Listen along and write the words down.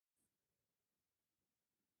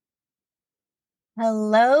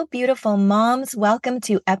Hello, beautiful moms. Welcome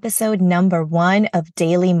to episode number 1 of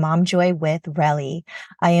Daily Mom Joy with Rellie.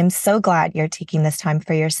 I am so glad you're taking this time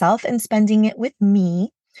for yourself and spending it with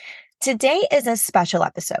me. Today is a special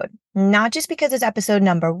episode, not just because it's episode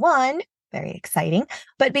number 1, very exciting,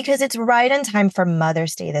 but because it's right on time for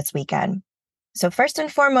Mother's Day this weekend. So first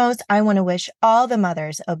and foremost, I want to wish all the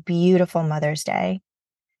mothers a beautiful Mother's Day.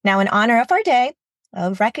 Now, in honor of our day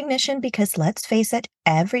of recognition, because let's face it,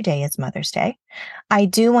 every day is Mother's Day, I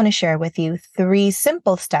do want to share with you 3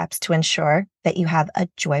 simple steps to ensure that you have a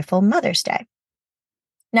joyful Mother's Day.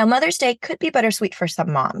 Now, Mother's Day could be bittersweet for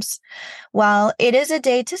some moms. While it is a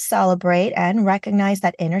day to celebrate and recognize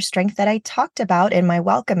that inner strength that I talked about in my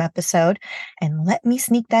welcome episode, and let me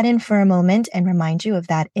sneak that in for a moment and remind you of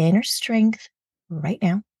that inner strength right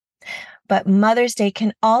now. But Mother's Day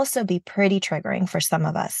can also be pretty triggering for some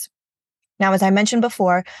of us. Now, as I mentioned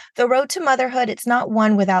before, the road to motherhood, it's not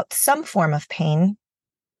one without some form of pain.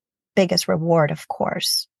 Biggest reward, of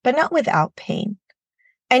course, but not without pain.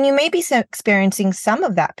 And you may be experiencing some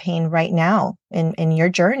of that pain right now in your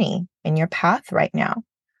journey, in your path right now.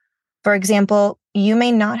 For example, you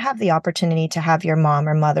may not have the opportunity to have your mom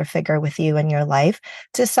or mother figure with you in your life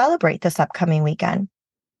to celebrate this upcoming weekend.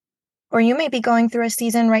 Or you may be going through a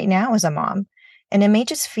season right now as a mom, and it may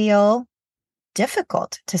just feel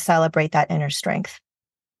difficult to celebrate that inner strength.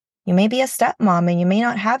 You may be a stepmom and you may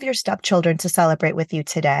not have your stepchildren to celebrate with you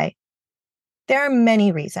today. There are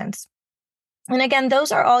many reasons. And again,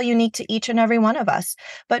 those are all unique to each and every one of us.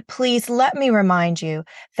 But please let me remind you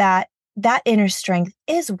that that inner strength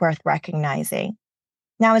is worth recognizing.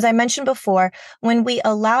 Now, as I mentioned before, when we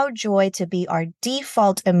allow joy to be our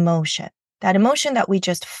default emotion, that emotion that we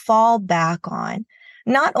just fall back on,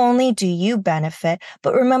 not only do you benefit,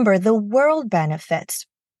 but remember, the world benefits,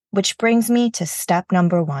 which brings me to step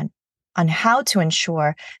number 1 on how to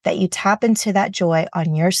ensure that you tap into that joy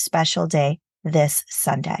on your special day this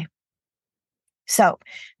Sunday. So,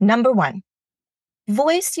 number 1,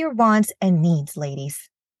 voice your wants and needs, ladies.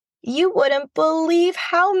 You wouldn't believe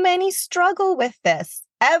how many struggle with this.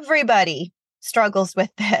 Everybody struggles with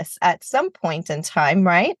this at some point in time,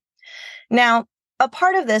 right? Now, a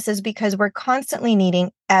part of this is because we're constantly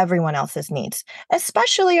needing everyone else's needs,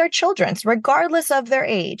 especially our children's, regardless of their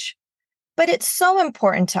age. But it's so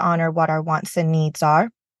important to honor what our wants and needs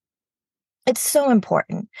are. It's so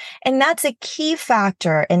important. And that's a key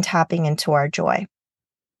factor in tapping into our joy.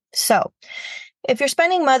 So, if you're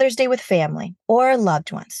spending Mother's Day with family or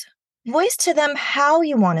loved ones, voice to them how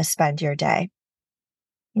you want to spend your day.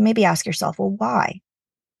 You maybe ask yourself, well, why?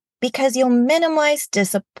 Because you'll minimize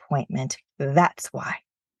disappointment. That's why.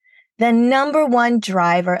 The number 1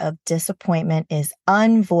 driver of disappointment is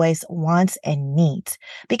unvoiced wants and needs.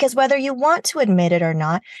 Because whether you want to admit it or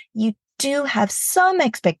not, you do have some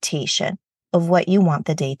expectation of what you want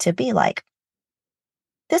the day to be like.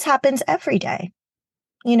 This happens every day.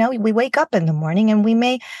 You know, we wake up in the morning and we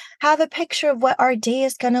may have a picture of what our day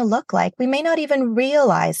is going to look like. We may not even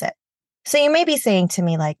realize it. So you may be saying to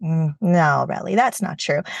me like, no, Rellie, that's not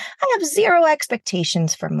true. I have 0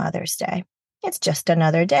 expectations for Mother's Day. It's just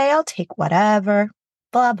another day. I'll take whatever,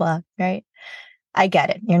 blah, blah, right? I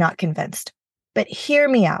get it. You're not convinced. But hear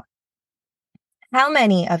me out. How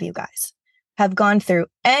many of you guys have gone through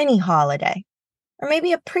any holiday or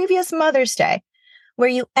maybe a previous Mother's Day where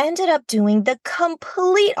you ended up doing the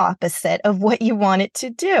complete opposite of what you wanted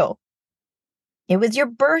to do? It was your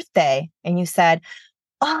birthday and you said,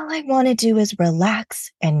 all I want to do is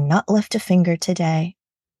relax and not lift a finger today.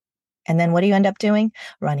 And then what do you end up doing?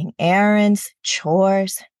 Running errands,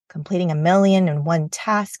 chores, completing 1,000,001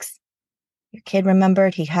 tasks. Your kid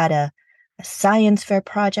remembered he had a science fair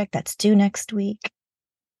project that's due next week.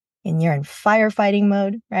 And you're in firefighting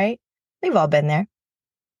mode, right? We've all been there.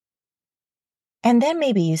 And then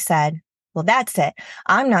maybe you said, well, that's it.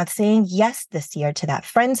 I'm not saying yes this year to that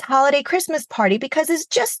friend's holiday Christmas party because it's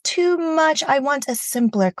just too much. I want a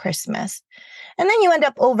simpler Christmas. And then you end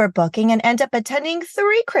up overbooking and end up attending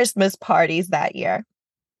 3 Christmas parties that year.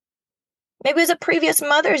 Maybe it was a previous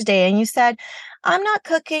Mother's Day and you said, I'm not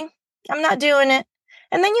cooking. I'm not doing it.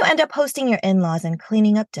 And then you end up hosting your in-laws and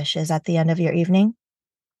cleaning up dishes at the end of your evening.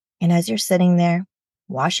 And as you're sitting there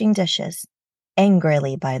washing dishes,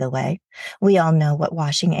 angrily, by the way, we all know what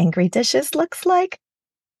washing angry dishes looks like. It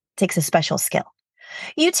takes a special skill.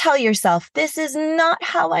 You tell yourself, this is not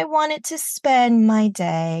how I wanted to spend my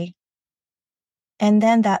day. And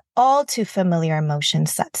then that all too familiar emotion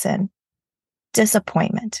sets in.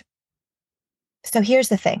 Disappointment. So here's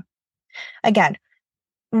the thing. Again,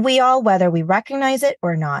 we all, whether we recognize it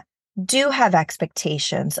or not, do have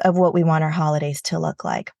expectations of what we want our holidays to look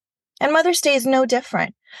like. And Mother's Day is no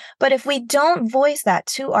different. But if we don't voice that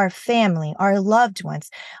to our family, our loved ones,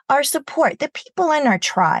 our support, the people in our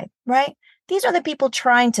tribe, right? These are the people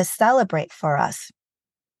trying to celebrate for us.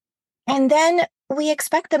 And then we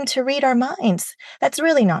expect them to read our minds. That's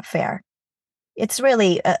really not fair. It's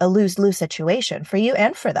really a lose-lose situation for you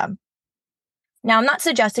and for them. Now, I'm not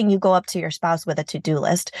suggesting you go up to your spouse with a to-do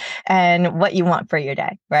list and what you want for your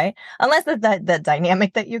day, right? Unless it's the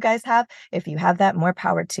dynamic that you guys have. If you have that, more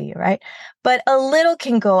power to you, right? But a little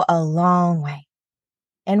can go a long way.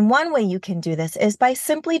 And one way you can do this is by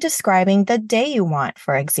simply describing the day you want,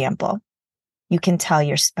 for example. You can tell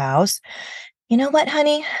your spouse, you know what,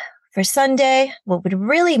 honey? For Sunday, what would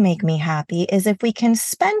really make me happy is if we can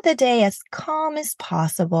spend the day as calm as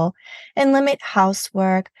possible and limit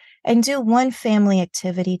housework and do one family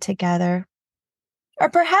activity together. Or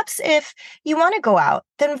perhaps if you want to go out,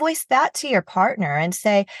 then voice that to your partner and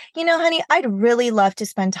say, you know, honey, I'd really love to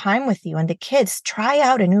spend time with you and the kids, try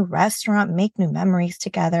out a new restaurant, make new memories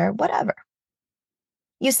together, whatever.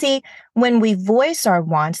 You see, when we voice our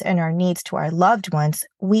wants and our needs to our loved ones,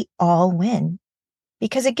 we all win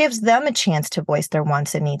because it gives them a chance to voice their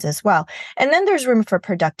wants and needs as well. And then there's room for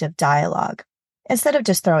productive dialogue instead of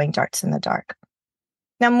just throwing darts in the dark.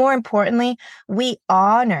 Now, more importantly, we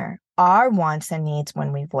honor our wants and needs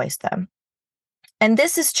when we voice them. And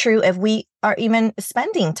this is true if we are even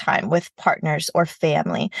spending time with partners or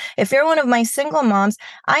family. If you're one of my single moms,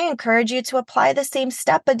 I encourage you to apply the same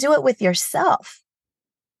step, but do it with yourself.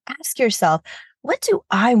 Ask yourself, what do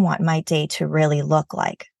I want my day to really look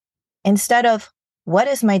like? Instead of, what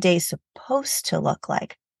is my day supposed to look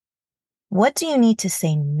like? What do you need to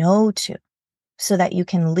say no to so that you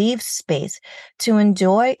can leave space to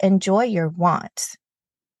enjoy your wants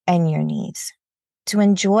and your needs, to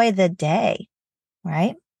enjoy the day,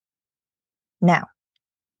 right? Now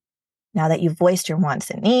that you've voiced your wants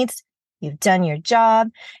and needs, you've done your job,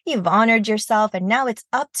 you've honored yourself, and now it's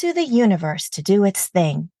up to the universe to do its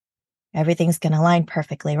thing. Everything's going to align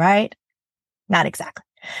perfectly, right? Not exactly.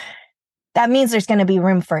 That means there's going to be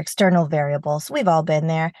room for external variables. We've all been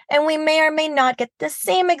there, and we may or may not get the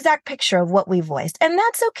same exact picture of what we voiced, and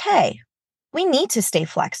that's okay. We need to stay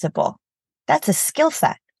flexible. That's a skill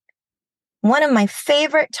set. One of my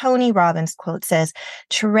favorite Tony Robbins quotes says,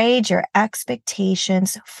 trade your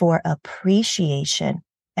expectations for appreciation,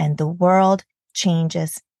 and the world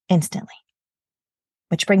changes instantly.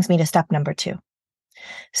 Which brings me to step number 2.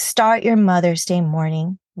 Start your Mother's Day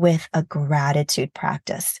morning with a gratitude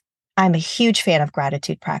practice. I'm a huge fan of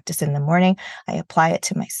gratitude practice in the morning. I apply it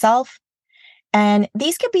to myself. And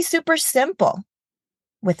these can be super simple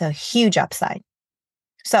with a huge upside.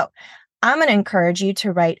 So I'm going to encourage you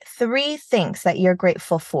to write 3 things that you're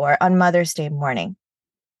grateful for on Mother's Day morning.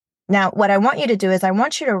 Now, what I want you to do is I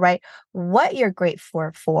want you to write what you're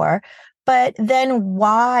grateful for, but then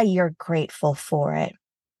why you're grateful for it.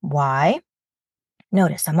 Why?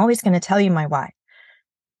 Notice, I'm always going to tell you my why.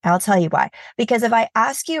 I'll tell you why. Because if I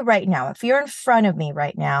ask you right now, if you're in front of me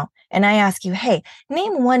right now, and I ask you, hey,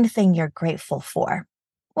 name one thing you're grateful for.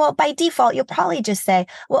 Well, by default, you'll probably just say,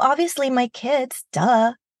 well, obviously my kids,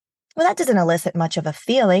 duh. Well, that doesn't elicit much of a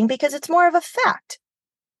feeling because it's more of a fact.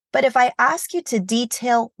 But if I ask you to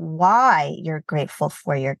detail why you're grateful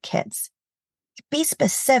for your kids, be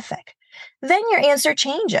specific, then your answer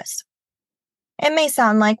changes. It may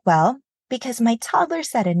sound like, well, because my toddler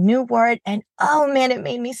said a new word and oh man, it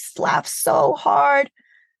made me laugh so hard.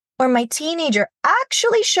 Or my teenager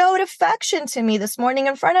actually showed affection to me this morning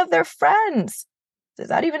in front of their friends. Does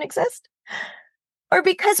that even exist? Or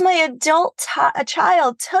because my adult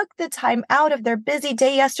child took the time out of their busy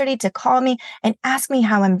day yesterday to call me and ask me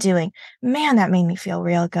how I'm doing. Man, that made me feel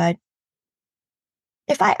real good.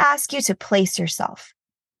 If I ask you to place yourself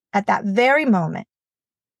at that very moment,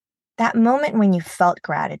 that moment when you felt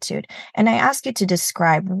gratitude, and I ask you to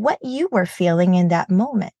describe what you were feeling in that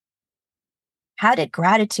moment. How did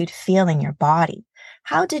gratitude feel in your body?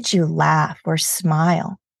 How did you laugh or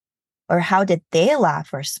smile? Or how did they laugh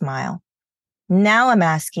or smile? Now I'm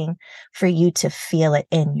asking for you to feel it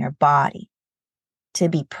in your body, to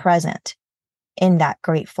be present in that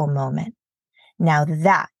grateful moment. Now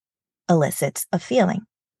that elicits a feeling.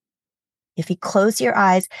 If you close your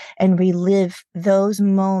eyes and relive those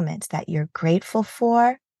moments that you're grateful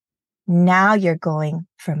for, now you're going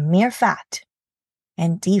from mere fact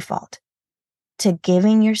and default to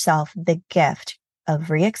giving yourself the gift of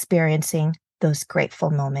re-experiencing those grateful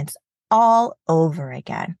moments all over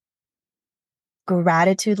again.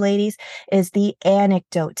 Gratitude, ladies, is the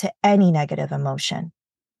antidote to any negative emotion.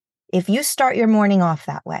 If you start your morning off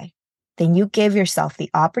that way, then you give yourself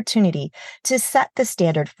the opportunity to set the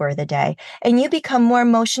standard for the day, and you become more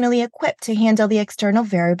emotionally equipped to handle the external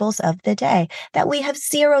variables of the day that we have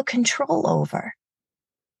zero control over.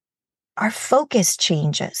 Our focus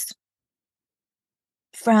changes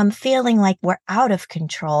from feeling like we're out of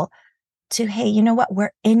control to, hey, you know what?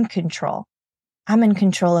 We're in control. I'm in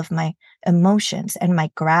control of my emotions and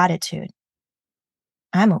my gratitude.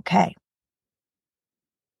 I'm okay.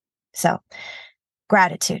 So,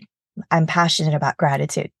 gratitude. I'm passionate about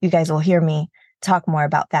gratitude. You guys will hear me talk more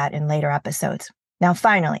about that in later episodes. Now,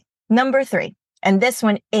 finally, number 3, and this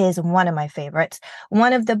one is one of my favorites.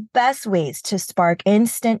 One of the best ways to spark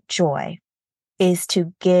instant joy is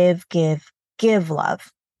to give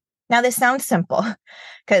love. Now, this sounds simple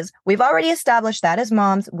because we've already established that as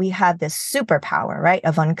moms, we have this superpower, right,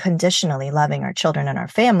 of unconditionally loving our children and our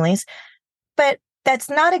families. But that's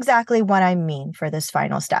not exactly what I mean for this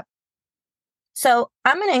final step. So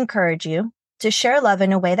I'm going to encourage you to share love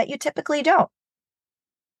in a way that you typically don't.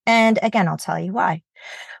 And again, I'll tell you why.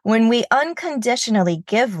 When we unconditionally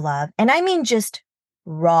give love, and I mean just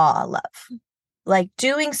raw love, like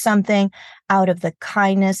doing something out of the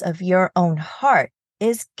kindness of your own heart,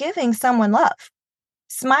 is giving someone love.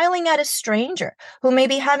 Smiling at a stranger who may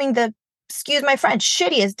be having the, excuse my French,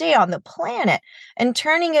 shittiest day on the planet and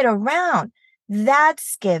turning it around,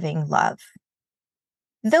 that's giving love.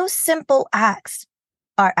 Those simple acts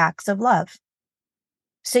are acts of love.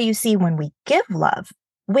 So you see, when we give love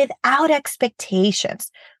without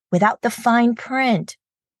expectations, without the fine print,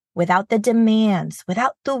 without the demands,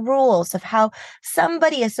 without the rules of how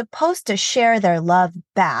somebody is supposed to share their love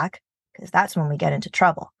back, because that's when we get into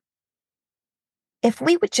trouble. If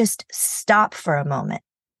we would just stop for a moment,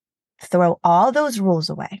 throw all those rules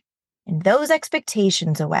away and those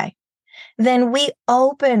expectations away, then we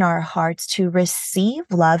open our hearts to receive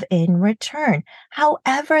love in return,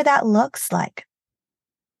 however that looks like.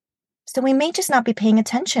 So we may just not be paying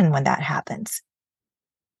attention when that happens,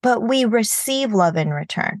 but we receive love in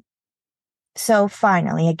return. So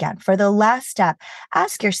finally, again, for the last step,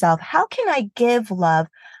 ask yourself, how can I give love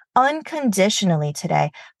unconditionally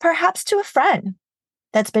today? Perhaps to a friend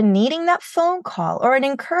that's been needing that phone call or an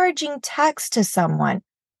encouraging text to someone.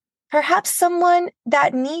 Perhaps someone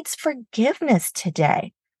that needs forgiveness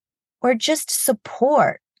today or just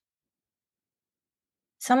support.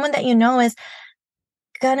 Someone that you know is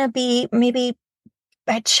going to be maybe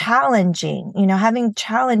challenging, having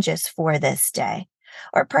challenges for this day.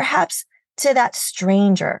 Or perhaps to that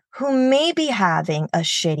stranger who may be having a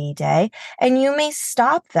shitty day, and you may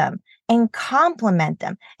stop them and compliment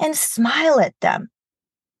them and smile at them.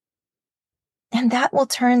 And that will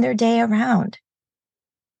turn their day around.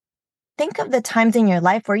 Think of the times in your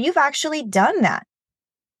life where you've actually done that.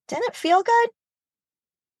 Didn't it feel good?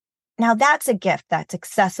 Now that's a gift that's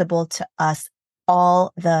accessible to us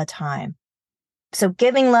all the time. So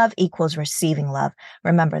giving love equals receiving love.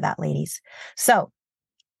 Remember that, ladies. So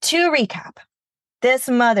to recap, this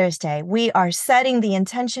Mother's Day, we are setting the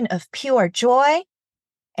intention of pure joy,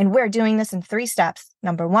 and we're doing this in 3 steps.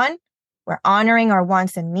 Number 1, we're honoring our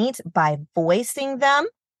wants and needs by voicing them,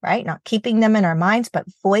 right? Not keeping them in our minds, but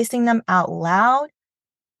voicing them out loud.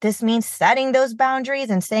 This means setting those boundaries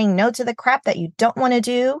and saying no to the crap that you don't want to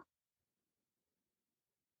do.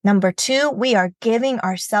 Number 2, we are giving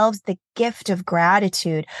ourselves the gift of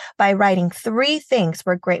gratitude by writing 3 things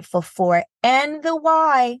we're grateful for and the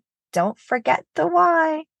why. Don't forget the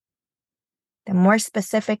why. The more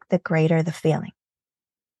specific, the greater the feeling.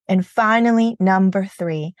 And finally, number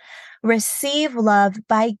 3, receive love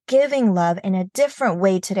by giving love in a different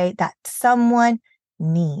way today that someone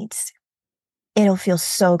needs. It'll feel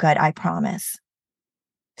so good, I promise.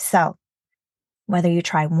 So, whether you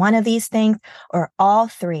try one of these things or all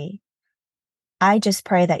 3, I just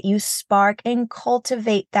pray that you spark and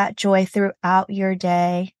cultivate that joy throughout your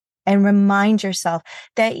day and remind yourself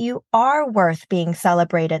that you are worth being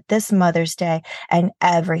celebrated this Mother's Day and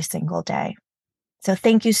every single day. So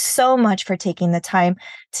thank you so much for taking the time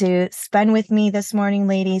to spend with me this morning,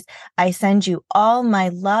 ladies. I send you all my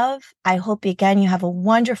love. I hope, again, you have a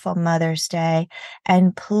wonderful Mother's Day.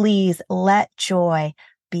 And please let joy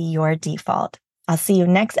be your default. I'll see you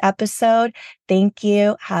next episode. Thank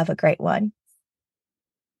you. Have a great one.